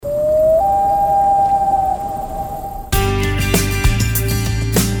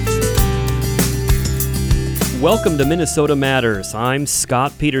Welcome to Minnesota Matters. I'm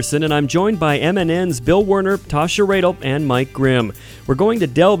Scott Peterson, and I'm joined by MNN's Bill Werner, Tasha Radel, and Mike Grimm. We're going to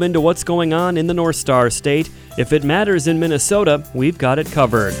delve into what's going on in the North Star State. If it matters in Minnesota, we've got it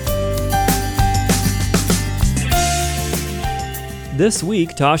covered. This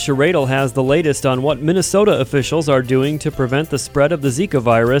week, Tasha Radel has the latest on what Minnesota officials are doing to prevent the spread of the Zika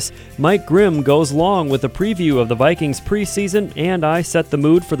virus. Mike Grimm goes long with a preview of the Vikings preseason, and I set the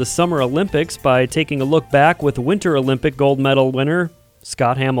mood for the Summer Olympics by taking a look back with Winter Olympic gold medal winner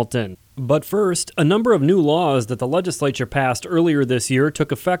Scott Hamilton. But first, a number of new laws that the legislature passed earlier this year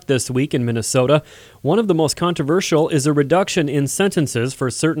took effect this week in Minnesota. One of the most controversial is a reduction in sentences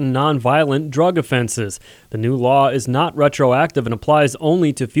for certain nonviolent drug offenses. The new law is not retroactive and applies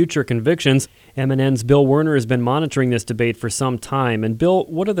only to future convictions. MNN's Bill Werner has been monitoring this debate for some time. And Bill,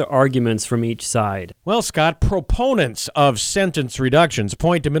 what are the arguments from each side? Well, Scott, proponents of sentence reductions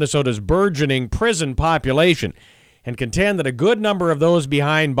point to Minnesota's burgeoning prison population and contend that a good number of those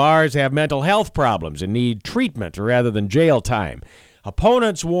behind bars have mental health problems and need treatment rather than jail time.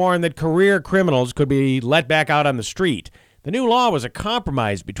 Opponents warn that career criminals could be let back out on the street. The new law was a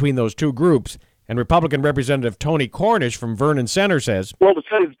compromise between those two groups, and Republican Representative Tony Cornish from Vernon Center says, Well, to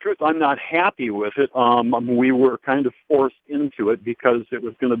tell you the truth, I'm not happy with it. We were kind of forced into it because it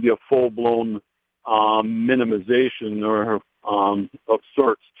was going to be a full-blown minimization or of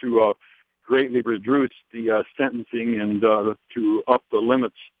sorts to greatly reduce the sentencing and to up the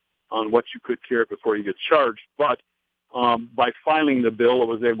limits on what you could carry before you get charged. But by filing the bill, it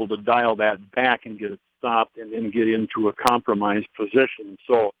was able to dial that back and get it stopped and then get into a compromise position.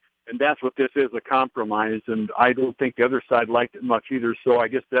 So, and that's what this is, a compromise. And I don't think the other side liked it much either. So I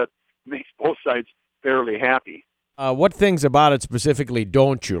guess that makes both sides fairly happy. What things about it specifically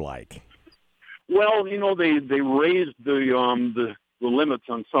don't you like? Well, you know, they raised the limits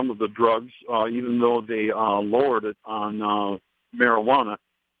on some of the drugs, even though they lowered it on marijuana.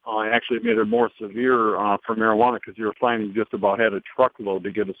 Actually, it made it more severe for marijuana because you were finding just about had a truckload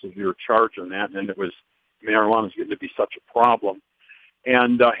to get a severe charge on that, and it was marijuana's getting to be such a problem.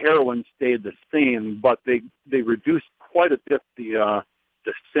 And heroin stayed the same, but they reduced quite a bit the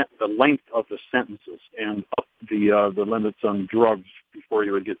length of the sentences and up the limits on drugs before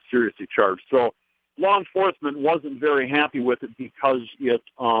you would get seriously charged. So law enforcement wasn't very happy with it because it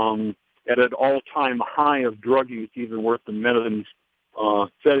at an all-time high of drug use, even worse than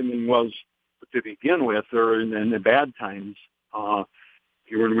methamphetamine was to begin with, or in the bad times,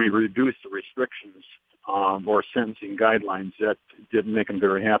 when we reduced the restrictions or sentencing guidelines, that didn't make them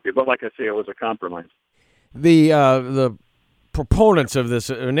very happy. But like I say, it was a compromise. The proponents of this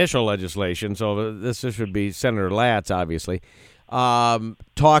initial legislation, so this should be Senator Latz, obviously,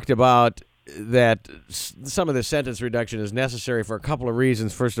 talked about that some of the sentence reduction is necessary for a couple of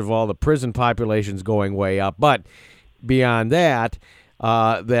reasons. First of all, the prison population's going way up, but beyond that,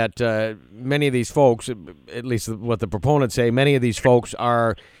 many of these folks, at least what the proponents say, many of these folks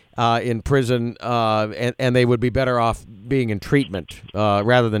are in prison and they would be better off being in treatment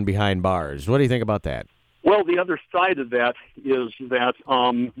rather than behind bars. What do you think about that? Well, the other side of that is that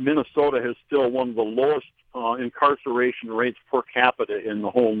Minnesota has still one of the lowest incarceration rates per capita in the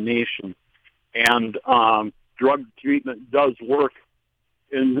whole nation. And drug treatment does work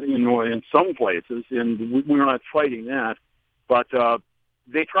in some places, and we're not fighting that. But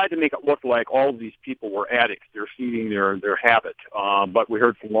they tried to make it look like all of these people were addicts. They're feeding their habit. But we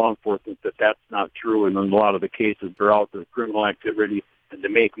heard from law enforcement that that's not true, and in a lot of the cases, they're out there criminal activity and to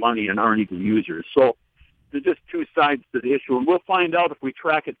make money and aren't even users. So there's just two sides to the issue, and we'll find out if we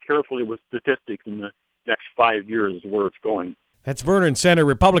track it carefully with statistics in the next 5 years where it's going. That's Vernon Center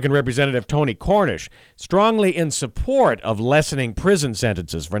Republican Representative Tony Cornish. Strongly in support of lessening prison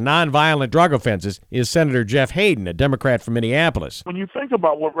sentences for nonviolent drug offenses is Senator Jeff Hayden, a Democrat from Minneapolis. When you think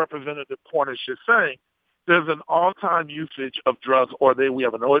about what Representative Cornish is saying, there's an all-time usage of drugs, or we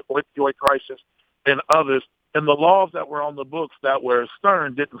have an opioid crisis and others, and the laws that were on the books that were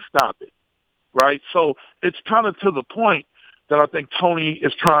stern didn't stop it, right? So it's kind of to the point that I think Tony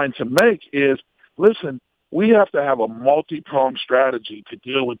is trying to make is, listen, we have to have a multi-pronged strategy to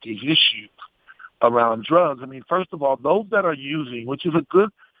deal with these issues around drugs. I mean, first of all, those that are using, which is a good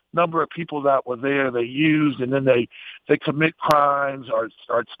number of people that were there, they used and then they commit crimes or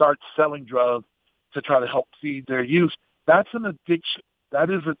start selling drugs to try to help feed their use. That's an addiction. That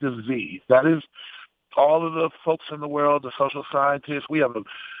is a disease. That is all of the folks in the world, the social scientists. We have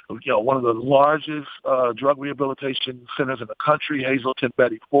one of the largest drug rehabilitation centers in the country, Hazleton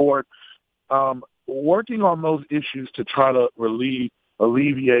Betty Ford. Working on those issues to try to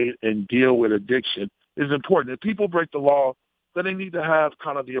alleviate and deal with addiction is important. If people break the law, then they need to have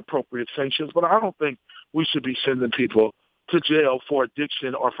kind of the appropriate sanctions. But I don't think we should be sending people to jail for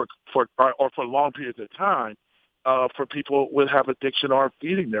addiction or for long periods of time for people who have addiction or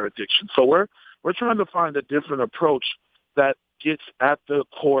feeding their addiction. So we're trying to find a different approach that gets at the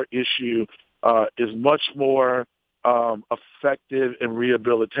core issue, is much more effective and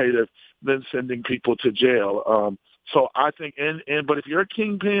rehabilitative than sending people to jail. So I think, but if you're a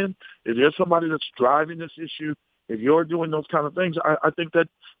kingpin, if you're somebody that's driving this issue, if you're doing those kind of things, I think that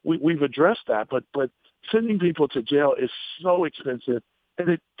we've addressed that. But sending people to jail is so expensive, and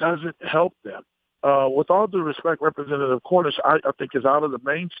it doesn't help them. With all due respect, Representative Cornish, I think, is out of the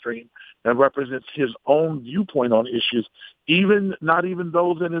mainstream and represents his own viewpoint on issues, not even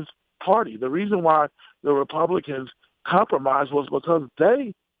those in his party. The reason why the Republicans compromised was because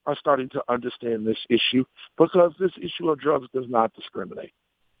they are starting to understand this issue, because this issue of drugs does not discriminate.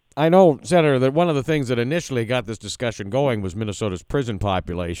 I know, Senator, that one of the things that initially got this discussion going was Minnesota's prison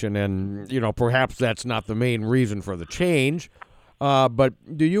population, and, perhaps that's not the main reason for the change. But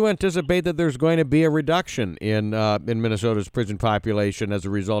do you anticipate that there's going to be a reduction in Minnesota's prison population as a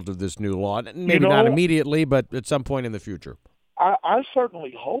result of this new law? Maybe not immediately, but at some point in the future. I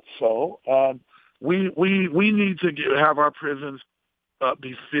certainly hope so. We need to have our prisons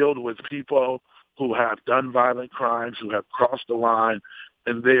be filled with people who have done violent crimes, who have crossed the line,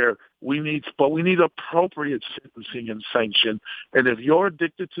 and we need appropriate sentencing and sanction. And if you're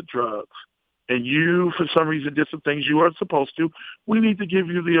addicted to drugs and you, for some reason, did some things you weren't supposed to, we need to give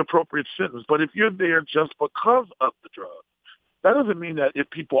you the appropriate sentence. But if you're there just because of the drugs, that doesn't mean that if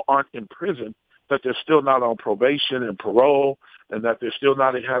people aren't in prison, that they're still not on probation and parole, and that they're still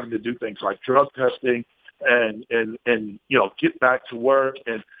not having to do things like drug testing and get back to work.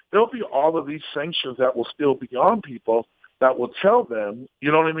 And there'll be all of these sanctions that will still be on people that will tell them,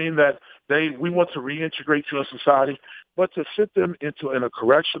 that we want to reintegrate to a society, but to sit them in a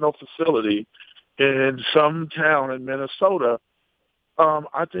correctional facility in some town in Minnesota,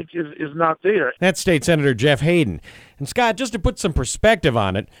 I think is not there. That's State Senator Jeff Hayden. And Scott, just to put some perspective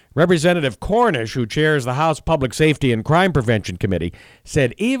on it, Representative Cornish, who chairs the House Public Safety and Crime Prevention Committee,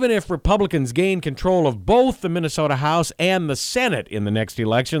 said even if Republicans gain control of both the Minnesota House and the Senate in the next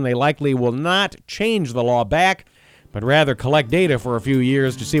election, they likely will not change the law back, but rather collect data for a few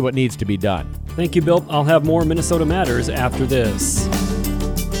years to see what needs to be done. Thank you, Bill. I'll have more Minnesota Matters after this.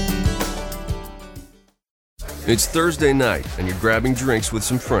 It's Thursday night, and you're grabbing drinks with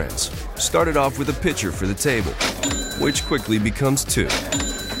some friends. Started off with a pitcher for the table, which quickly becomes two.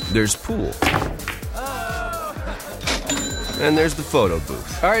 There's pool. And there's the photo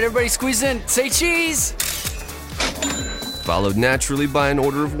booth. All right, everybody squeeze in. Say cheese! Followed naturally by an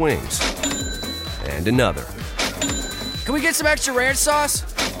order of wings. And another. Can we get some extra ranch sauce?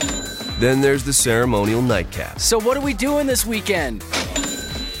 Then there's the ceremonial nightcap. So what are we doing this weekend?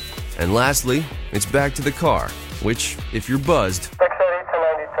 And lastly, it's back to the car, which, if you're buzzed,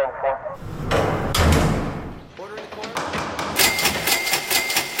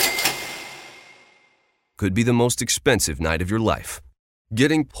 could be the most expensive night of your life.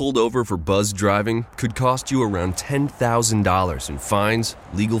 Getting pulled over for buzz driving could cost you around $10,000 in fines,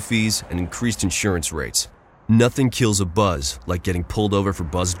 legal fees, and increased insurance rates. Nothing kills a buzz like getting pulled over for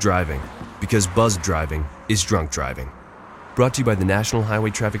buzz driving, because buzz driving is drunk driving. Brought to you by the National Highway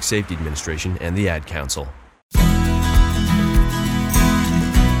Traffic Safety Administration and the Ad Council.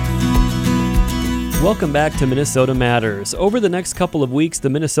 Welcome back to Minnesota Matters. Over the next couple of weeks, the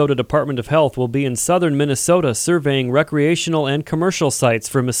Minnesota Department of Health will be in southern Minnesota surveying recreational and commercial sites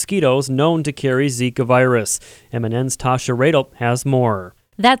for mosquitoes known to carry Zika virus. MNN's Tasha Radel has more.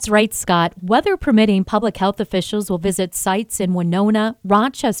 That's right, Scott. Weather permitting, public health officials will visit sites in Winona,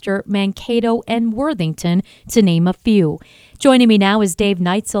 Rochester, Mankato, and Worthington, to name a few. Joining me now is Dave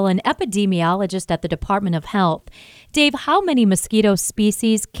Neitzel, an epidemiologist at the Department of Health. Dave, how many mosquito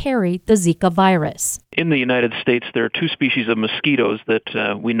species carry the Zika virus? In the United States, there are two species of mosquitoes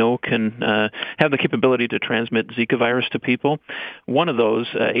that we know can have the capability to transmit Zika virus to people. One of those,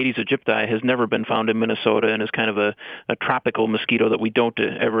 Aedes aegypti, has never been found in Minnesota and is kind of a tropical mosquito that we don't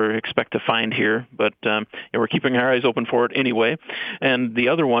ever expect to find here, but we're keeping our eyes open for it anyway. And the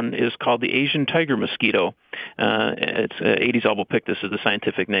other one is called the Asian tiger mosquito. It's Aedes albopictus is the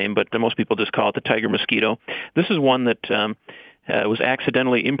scientific name, but most people just call it the tiger mosquito. This is one that was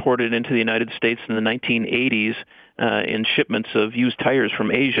accidentally imported into the United States in the 1980s in shipments of used tires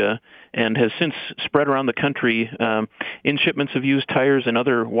from Asia, and has since spread around the country in shipments of used tires and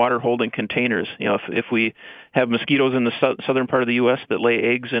other water-holding containers. If we have mosquitoes in the southern part of the U.S. that lay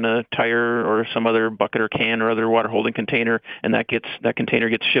eggs in a tire or some other bucket or can or other water-holding container, and that container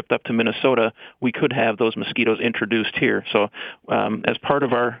gets shipped up to Minnesota, we could have those mosquitoes introduced here. So as part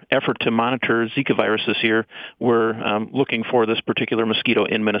of our effort to monitor Zika virus this year, we're looking for this particular mosquito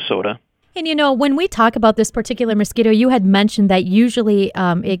in Minnesota. And, when we talk about this particular mosquito, you had mentioned that usually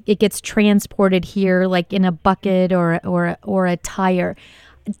it gets transported here like in a bucket or a tire.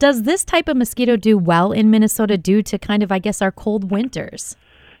 Does this type of mosquito do well in Minnesota due to kind of, I guess, our cold winters?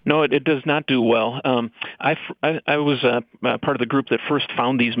 No, it does not do well. I was part of the group that first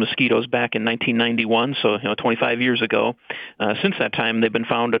found these mosquitoes back in 1991, so 25 years ago. Since that time, they've been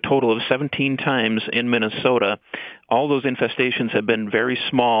found a total of 17 times in Minnesota. All those infestations have been very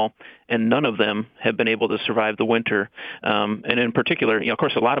small, and none of them have been able to survive the winter. And in particular, of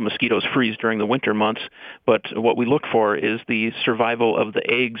course, a lot of mosquitoes freeze during the winter months, but what we look for is the survival of the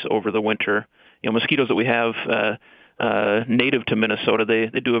eggs over the winter. Mosquitoes that we have native to Minnesota,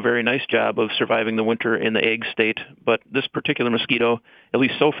 they do a very nice job of surviving the winter in the egg state, but this particular mosquito, at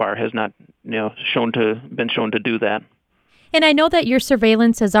least so far, has not been shown to do that. And I know that your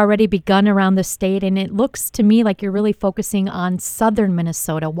surveillance has already begun around the state, and it looks to me like you're really focusing on southern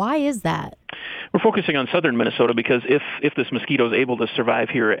Minnesota. Why is that? We're focusing on southern Minnesota because if this mosquito is able to survive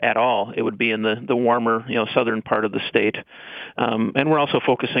here at all, it would be in the warmer, southern part of the state. And we're also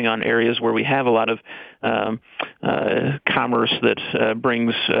focusing on areas where we have a lot of commerce that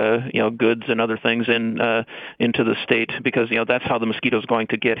brings goods and other things into the state, because that's how the mosquito is going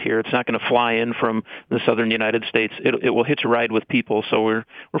to get here. It's not going to fly in from the southern United States. It will hitch a ride with people. So we're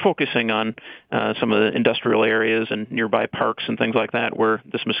focusing on some of the industrial areas and nearby parks and things like that, where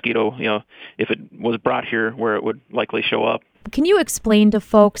this mosquito, if it was brought here, where it would likely show up. Can you explain to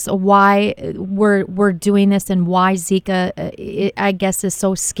folks why we're doing this and why Zika, I guess, is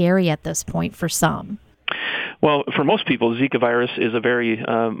so scary at this point for some? Well, for most people, Zika virus is a very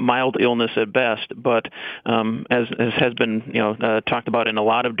mild illness at best, but as has been talked about in a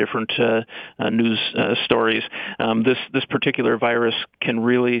lot of different news stories, this particular virus can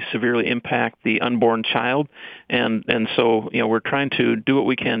really severely impact the unborn child, and so we're trying to do what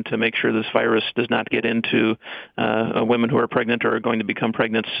we can to make sure this virus does not get into women who are pregnant or are going to become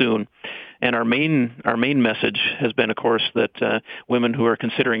pregnant soon. And our main message has been, of course, that women who are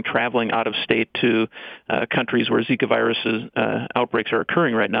considering traveling out of state to countries where Zika virus outbreaks are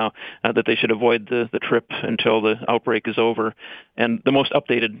occurring right now, that they should avoid the trip until the outbreak is over. And the most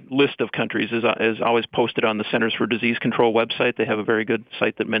updated list of countries is always posted on the Centers for Disease Control website. They have a very good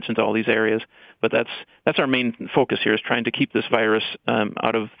site that mentions all these areas. But that's our main focus here, is trying to keep this virus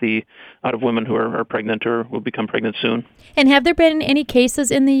out of women who are pregnant or will become pregnant soon. And have there been any cases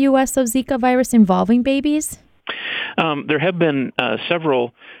in the U.S. of Zika virus involving babies? There have been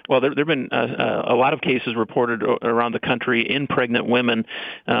several. Well, there have been a lot of cases reported around the country in pregnant women.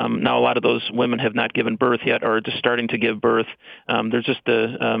 Now, a lot of those women have not given birth yet, or are just starting to give birth. There's just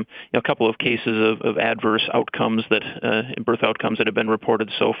a couple of cases of adverse outcomes birth outcomes that have been reported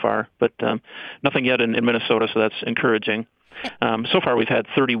so far, but nothing yet in Minnesota. So that's encouraging. So far, we've had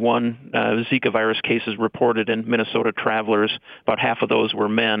 31 Zika virus cases reported in Minnesota travelers. About half of those were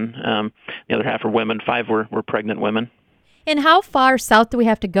men. The other half were women. 5 were pregnant women. And how far south do we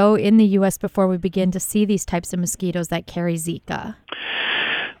have to go in the U.S. before we begin to see these types of mosquitoes that carry Zika?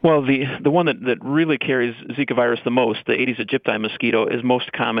 Well, the one that really carries Zika virus the most, the Aedes aegypti mosquito, is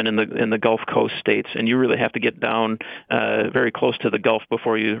most common in the Gulf Coast states, and you really have to get down very close to the Gulf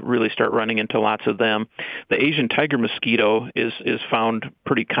before you really start running into lots of them. The Asian tiger mosquito is found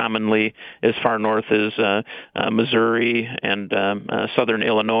pretty commonly as far north as Missouri and southern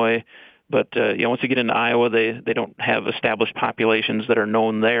Illinois. But once you get into Iowa, they don't have established populations that are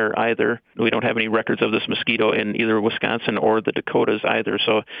known there either. We don't have any records of this mosquito in either Wisconsin or the Dakotas either.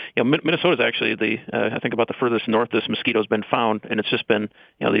 So Minnesota is actually I think about the furthest north this mosquito's been found, and it's just been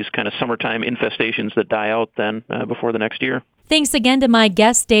these kind of summertime infestations that die out then before the next year. Thanks again to my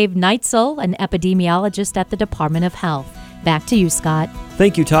guest, Dave Neitzel, an epidemiologist at the Department of Health. Back to you, Scott.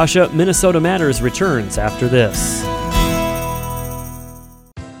 Thank you, Tasha. Minnesota Matters returns after this.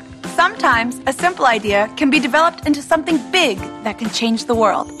 Sometimes a simple idea can be developed into something big that can change the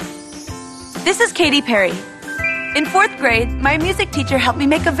world. This is Katy Perry. In 4th grade, my music teacher helped me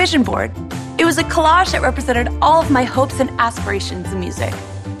make a vision board. It was a collage that represented all of my hopes and aspirations in music.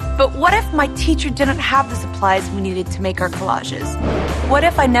 But what if my teacher didn't have the supplies we needed to make our collages? What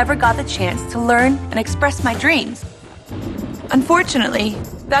if I never got the chance to learn and express my dreams? Unfortunately,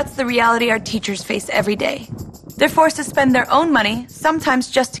 that's the reality our teachers face every day. They're forced to spend their own money, sometimes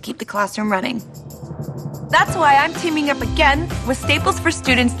just to keep the classroom running. That's why I'm teaming up again with Staples for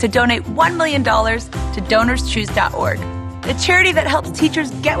Students to donate $1 million to DonorsChoose.org, the charity that helps teachers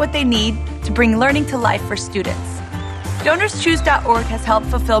get what they need to bring learning to life for students. DonorsChoose.org has helped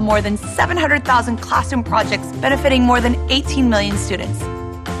fulfill more than 700,000 classroom projects benefiting more than 18 million students.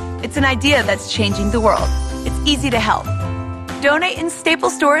 It's an idea that's changing the world. It's easy to help. Donate in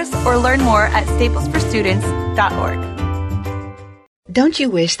Staples stores or learn more at staplesforstudents.org. Don't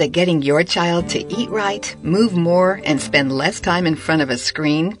you wish that getting your child to eat right, move more, and spend less time in front of a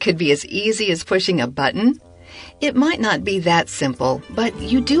screen could be as easy as pushing a button? It might not be that simple, but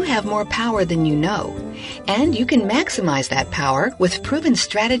you do have more power than you know. And you can maximize that power with proven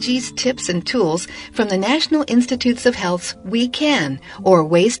strategies, tips, and tools from the National Institutes of Health's We Can, or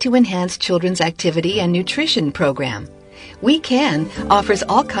Ways to Enhance Children's Activity and Nutrition program. We Can offers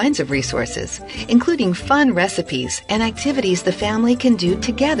all kinds of resources, including fun recipes and activities the family can do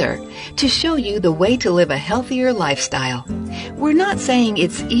together to show you the way to live a healthier lifestyle. We're not saying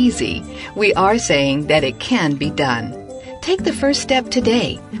it's easy. We are saying that it can be done. Take the first step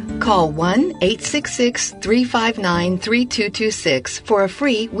today. Call 1-866-359-3226 for a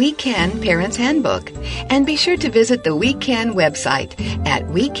free We Can Parents Handbook. And be sure to visit the We Can website at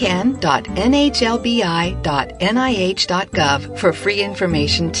wecan.nhlbi.nih.gov for free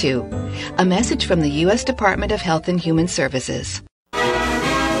information too. A message from the U.S. Department of Health and Human Services.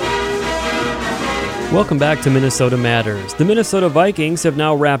 Welcome back to Minnesota Matters. The Minnesota Vikings have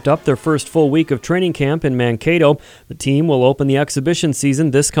now wrapped up their first full week of training camp in Mankato. The team will open the exhibition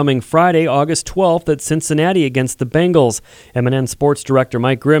season this coming Friday, August 12th at Cincinnati against the Bengals. MNN Sports Director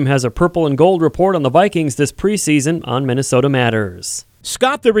Mike Grimm has a purple and gold report on the Vikings this preseason on Minnesota Matters.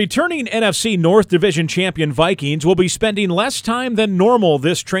 Scott, the returning NFC North Division champion Vikings will be spending less time than normal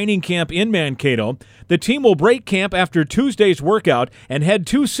this training camp in Mankato. The team will break camp after Tuesday's workout and head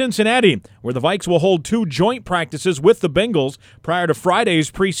to Cincinnati, where the Vikes will hold 2 joint practices with the Bengals prior to Friday's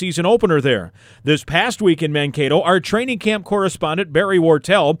preseason opener there. This past week in Mankato, our training camp correspondent Barry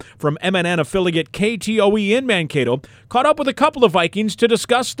Wartell from MNN affiliate KTOE in Mankato caught up with a couple of Vikings to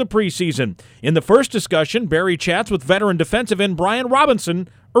discuss the preseason. In the first discussion, Barry chats with veteran defensive end Brian Robinson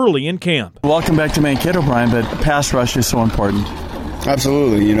early in camp. Welcome back to Mankato, Brian, but pass rush is so important.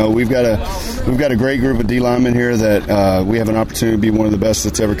 Absolutely. You know, we've got a great group of D linemen here that we have an opportunity to be one of the best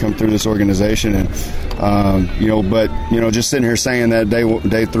that's ever come through this organization. And just sitting here saying that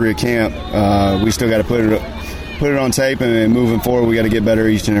day 3 of camp, we still got to put it on tape, and moving forward, we got to get better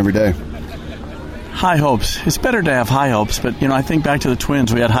each and every day. High hopes. It's better to have high hopes, but, I think back to the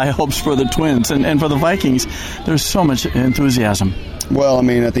Twins. We had high hopes for the Twins, and for the Vikings, there's so much enthusiasm. Well, I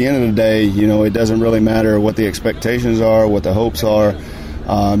mean, at the end of the day, it doesn't really matter what the expectations are, what the hopes are.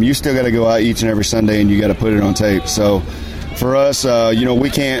 You still got to go out each and every Sunday, and you got to put it on tape. So for us, we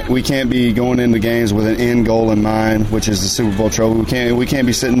can't be going into games with an end goal in mind, which is the Super Bowl trophy. We can't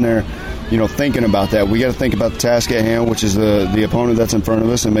be sitting there, thinking about that. We got to think about the task at hand, which is the opponent that's in front of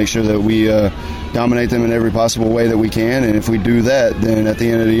us, and make sure that we dominate them in every possible way that we can. And if we do that, then at the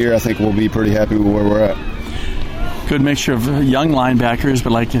end of the year, I think we'll be pretty happy with where we're at. Good mixture of young linebackers,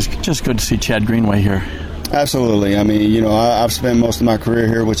 but it's just good to see Chad Greenway here. Absolutely. I mean, I've spent most of my career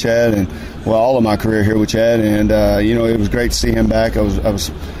here with Chad, and all of my career here with Chad, and it was great to see him back. I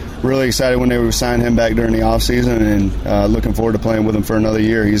was really excited when they were signing him back during the offseason, and looking forward to playing with him for another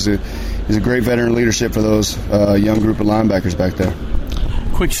year. He's a great veteran leadership for those young group of linebackers back there.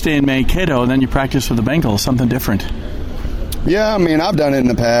 Quick stay in Mankato, and then you practice with the Bengals, something different. Yeah, I mean, I've done it in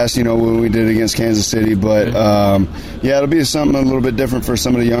the past, when we did it against Kansas City. But, it'll be something a little bit different for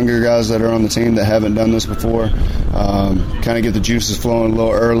some of the younger guys that are on the team that haven't done this before. Kind of get the juices flowing a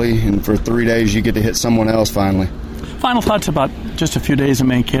little early, and for 3 days you get to hit someone else finally. Final thoughts about just a few days in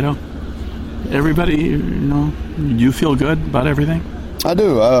Mankato? Everybody, you feel good about everything? I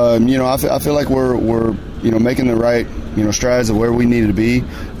do. I feel like we're making the right strides of where we need to be.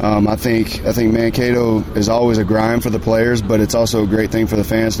 I think Mankato is always a grind for the players, but it's also a great thing for the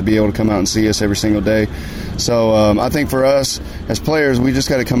fans to be able to come out and see us every single day. So I think for us as players, we just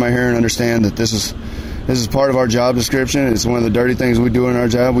got to come out here and understand that this is part of our job description. It's one of the dirty things we do in our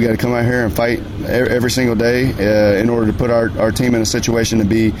job. We got to come out here and fight every single day in order to put our team in a situation to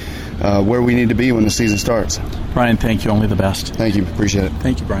be where we need to be when the season starts. Brian, thank you. Only the best. Thank you. Appreciate it.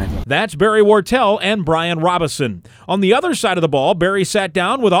 Thank you, Brian. That's Barry Wartell and Brian Robinson. On the other side of the ball, Barry sat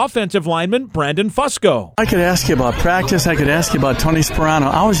down with offensive lineman Brandon Fusco. I could ask you about practice. I could ask you about Tony Sperano.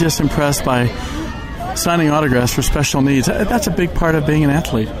 I was just impressed by signing autographs for special needs. That's a big part of being an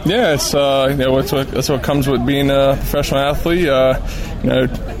athlete. Yeah, it's that's what comes with being a professional athlete.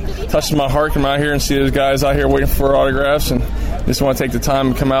 Touches my heart, come out here and see those guys out here waiting for autographs, and just want to take the time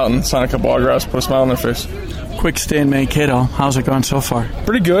and come out and sign a couple autographs, put a smile on their face. Quick stay in Mankato. How's it gone so far?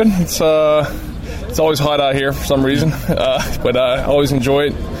 Pretty good. It's always hot out here for some reason, but I always enjoy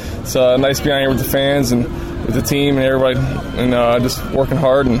it. It's nice being out here with the fans and with the team and everybody, and just working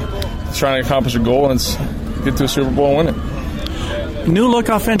hard and trying to accomplish a goal, and it's get to a Super Bowl and win it. New look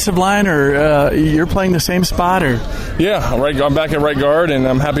offensive line, or you're playing the same spot, or? Yeah, I'm back at right guard, and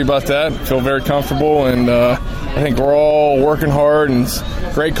I'm happy about that. Feel very comfortable, and I think we're all working hard, and it's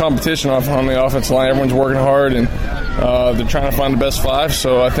great competition on the offensive line. Everyone's working hard, and they're trying to find the best five.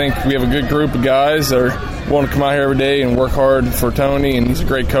 So I think we have a good group of guys that are willing to come out here every day and work hard for Tony, and he's a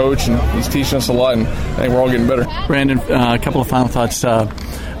great coach, and he's teaching us a lot, and I think we're all getting better. Brandon, a couple of final thoughts.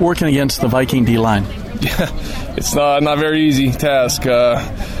 Working against the Viking D-line. Yeah, it's not a very easy task.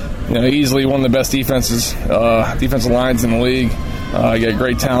 Easily one of the best defensive lines in the league. You got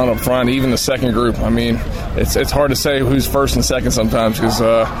great talent up front, even the second group. I mean, it's hard to say who's first and second sometimes because you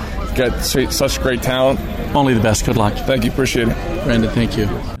got such great talent. Only the best. Good luck. Thank you. Appreciate it. Brandon, thank you.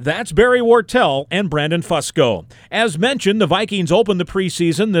 That's Barry Wartell and Brandon Fusco. As mentioned, the Vikings open the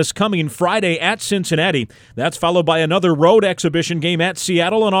preseason this coming Friday at Cincinnati. That's followed by another road exhibition game at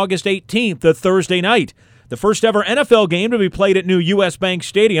Seattle on August 18th, the Thursday night. The first ever NFL game to be played at new U.S. Bank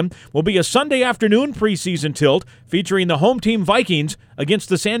Stadium will be a Sunday afternoon preseason tilt featuring the home team Vikings against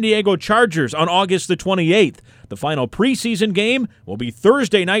the San Diego Chargers on August the 28th. The final preseason game will be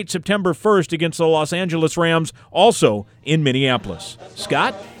Thursday night, September 1st against the Los Angeles Rams, also in Minneapolis.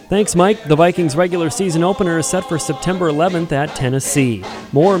 Scott? Thanks, Mike. The Vikings' regular season opener is set for September 11th at Tennessee.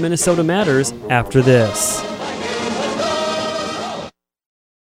 More Minnesota Matters after this.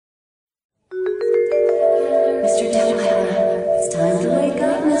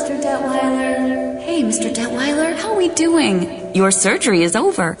 Mr. Detweiler, how are we doing? Your surgery is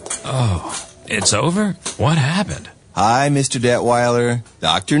over. Oh, it's over? What happened? Hi, Mr. Detweiler.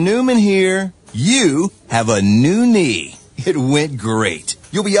 Dr. Newman here. You have a new knee. It went great.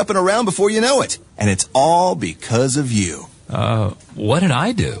 You'll be up and around before you know it. And it's all because of you. What did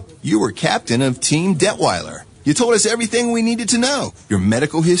I do? You were captain of Team Detweiler. You told us everything we needed to know. Your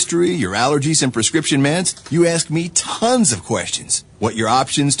medical history, your allergies and prescription meds. You asked me tons of questions. What your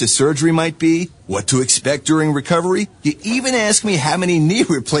options to surgery might be, what to expect during recovery. You even asked me how many knee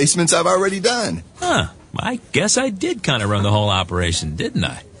replacements I've already done. Huh. I guess I did kind of run the whole operation, didn't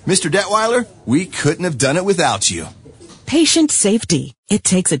I? Mr. Detweiler, we couldn't have done it without you. Patient safety. It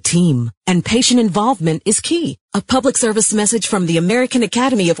takes a team, and patient involvement is key. A public service message from the American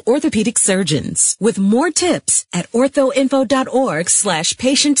Academy of Orthopedic Surgeons. With more tips at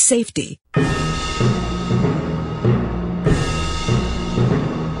orthoinfo.org/patient safety.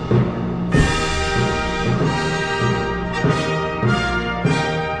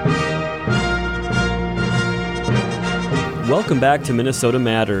 Welcome back to Minnesota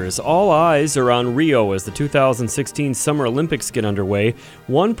Matters. All eyes are on Rio as the 2016 Summer Olympics get underway.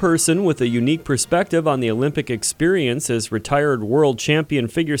 One person with a unique perspective on the Olympic experience is retired world champion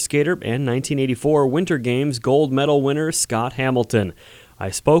figure skater and 1984 Winter Games gold medal winner Scott Hamilton. I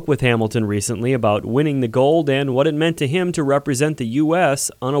spoke with Hamilton recently about winning the gold and what it meant to him to represent the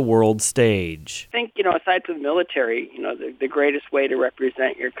U.S. on a world stage. I think, aside from the military, the greatest way to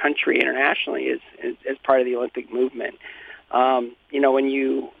represent your country internationally is part of the Olympic movement. When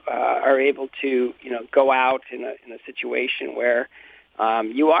you are able to, go out in a situation where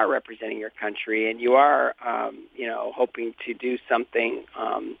you are representing your country and you are, hoping to do something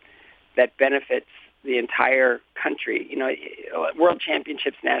that benefits the entire country. World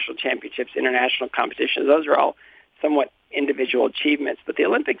championships, national championships, international competitions, those are all somewhat individual achievements. But the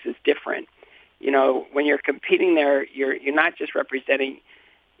Olympics is different. When you're competing there, you're not just representing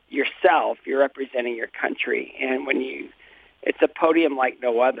yourself, you're representing your country. And it's a podium like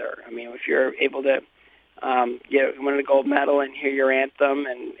no other. I mean, if you're able to win a gold medal and hear your anthem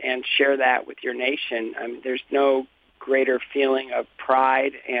and share that with your nation, there's no greater feeling of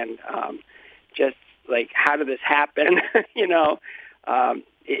pride and just like, how did this happen?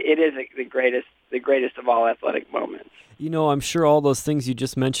 It is the greatest of all athletic moments. I'm sure all those things you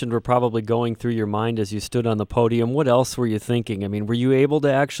just mentioned were probably going through your mind as you stood on the podium. What else were you thinking? I mean, were you able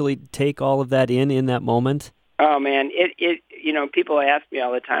to actually take all of that in that moment? Oh man, people ask me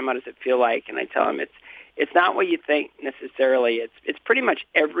all the time, how does it feel like? And I tell them it's not what you think necessarily. It's pretty much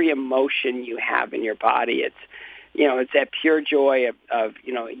every emotion you have in your body. It's that pure joy of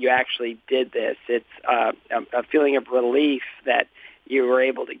you actually did this. It's a feeling of relief that you were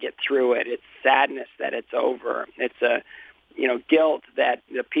able to get through it. It's sadness that it's over. It's a guilt that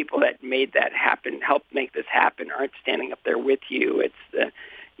the people that made that happen, helped make this happen, aren't standing up there with you. It's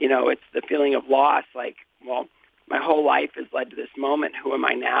it's the feeling of loss, like, well, my whole life has led to this moment. Who am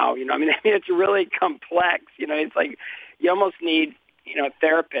I now? I mean, it's really complex. It's like you almost need, a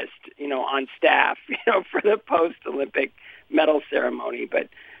therapist, on staff, for the post-Olympic medal ceremony. But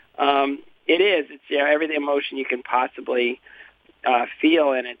it's every emotion you can possibly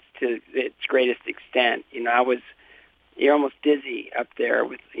feel, and it's to its greatest extent. You're almost dizzy up there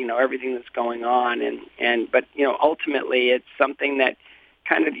with, everything that's going on. But ultimately it's something that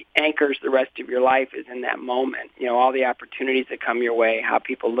kind of anchors the rest of your life is in that moment, all the opportunities that come your way, how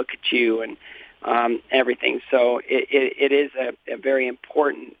people look at you and everything. So it is a very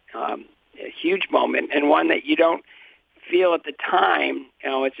important, a huge moment, and one that you don't feel at the time.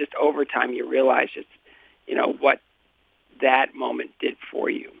 It's just over time you realize just, what that moment did for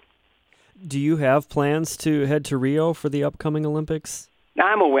you. Do you have plans to head to Rio for the upcoming Olympics? No,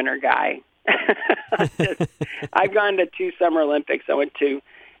 I'm a winter guy. I've gone to 2 Summer Olympics. I went to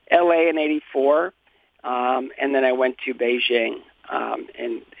L.A. in '84, and then I went to Beijing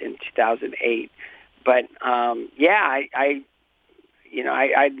in 2008. But I'd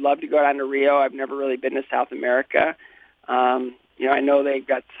love to go down to Rio. I've never really been to South America. I know they've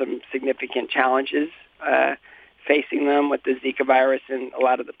got some significant challenges facing them with the Zika virus and a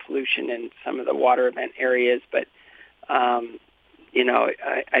lot of the pollution in some of the water event areas. But I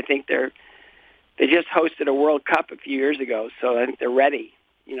think they just hosted a World Cup a few years ago, so I think they're ready,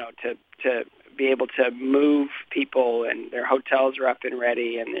 to be able to move people, and their hotels are up and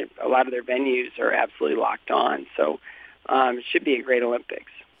ready, and a lot of their venues are absolutely locked on. So it should be a great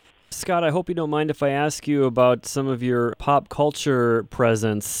Olympics. Scott, I hope you don't mind if I ask you about some of your pop culture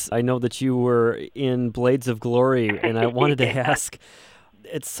presence. I know that you were in Blades of Glory, and I wanted to ask,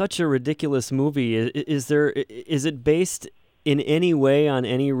 it's such a ridiculous movie. Is it based in any way on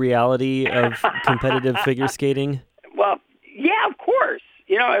any reality of competitive figure skating? Well, yeah, of course.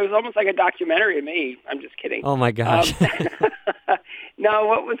 It was almost like a documentary to me. I'm just kidding. Oh, my gosh. No,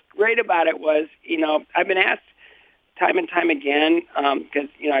 what was great about it was, I've been asked time and time again, because,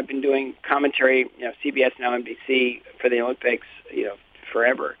 I've been doing commentary, CBS, now NBC, for the Olympics,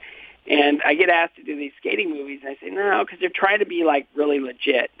 forever. And I get asked to do these skating movies, and I say, no, because they're trying to be, like, really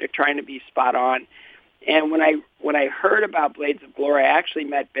legit. They're trying to be spot on. And when I heard about Blades of Glory, I actually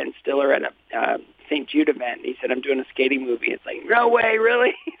met Ben Stiller at a St. Jude event. He said, I'm doing a skating movie. It's like, no way,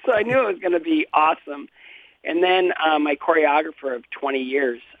 really? So I knew it was going to be awesome. And then my choreographer of 20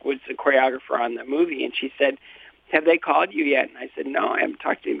 years was the choreographer on the movie, and she said, have they called you yet? And I said, no, I haven't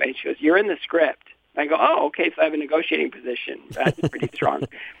talked to anybody. She goes, you're in the script. I go, oh, okay, so I have a negotiating position. That's pretty strong.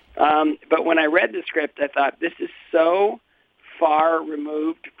 But when I read the script, I thought, this is so far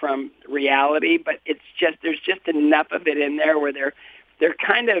removed from reality, but there's just enough of it in there where they're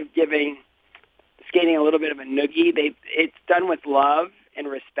kind of giving skating a little bit of a noogie. It's done with love and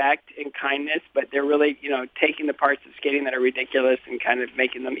respect and kindness, but they're really, taking the parts of skating that are ridiculous and kind of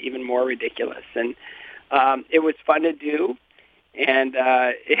making them even more ridiculous. And it was fun to do, and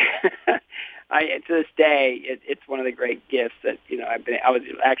to this day, it's one of the great gifts that I was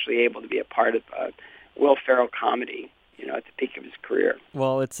actually able to be a part of Will Ferrell comedy. At the peak of his career.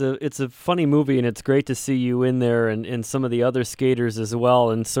 Well, it's a funny movie, and it's great to see you in there and some of the other skaters as well,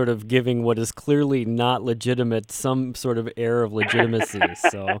 and sort of giving what is clearly not legitimate some sort of air of legitimacy.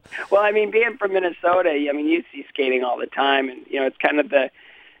 So, well, I mean, being from Minnesota, you see skating all the time, and it's kind of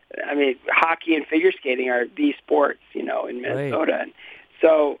hockey and figure skating are the sports, in Minnesota. Right. And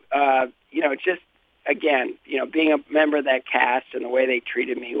so, just again, being a member of that cast and the way they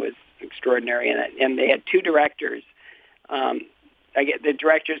treated me was extraordinary, and they had 2 directors. The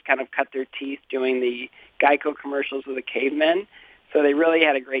directors kind of cut their teeth doing the Geico commercials with the cavemen, so they really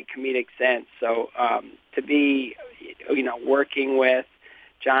had a great comedic sense. So to be, working with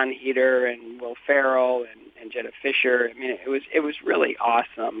John Heder and Will Ferrell and Jenna Fisher, it was really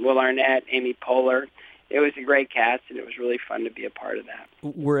awesome. Will Arnett, Amy Poehler. It was a great cast, and it was really fun to be a part of that.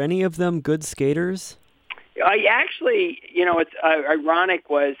 Were any of them good skaters? Actually, it's ironic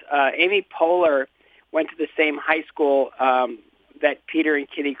was Amy Poehler went to the same high school that Peter and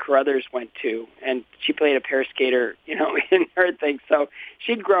Kitty Carruthers went to, and she played a pair skater, in her thing. So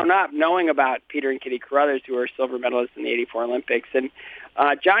she'd grown up knowing about Peter and Kitty Carruthers, who were silver medalists in the '84 Olympics. And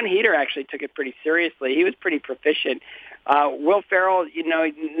John Heder actually took it pretty seriously. He was pretty proficient. Will Ferrell, he's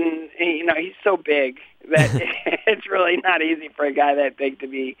so big that it's really not easy for a guy that big to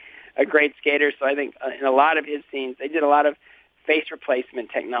be a great skater. So I think in a lot of his scenes, they did a lot of face replacement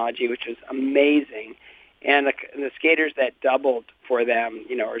technology, which was amazing. And the skaters that doubled for them,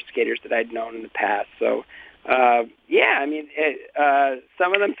 are skaters that I'd known in the past. So, some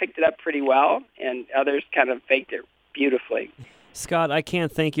of them picked it up pretty well, and others kind of faked it beautifully. Scott, I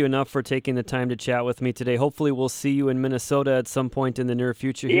can't thank you enough for taking the time to chat with me today. Hopefully we'll see you in Minnesota at some point in the near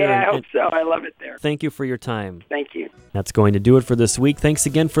future here. Yeah, I hope so. I love it there. Thank you for your time. Thank you. That's going to do it for this week. Thanks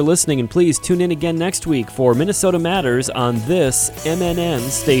again for listening, and please tune in again next week for Minnesota Matters on this MNN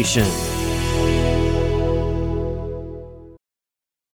station.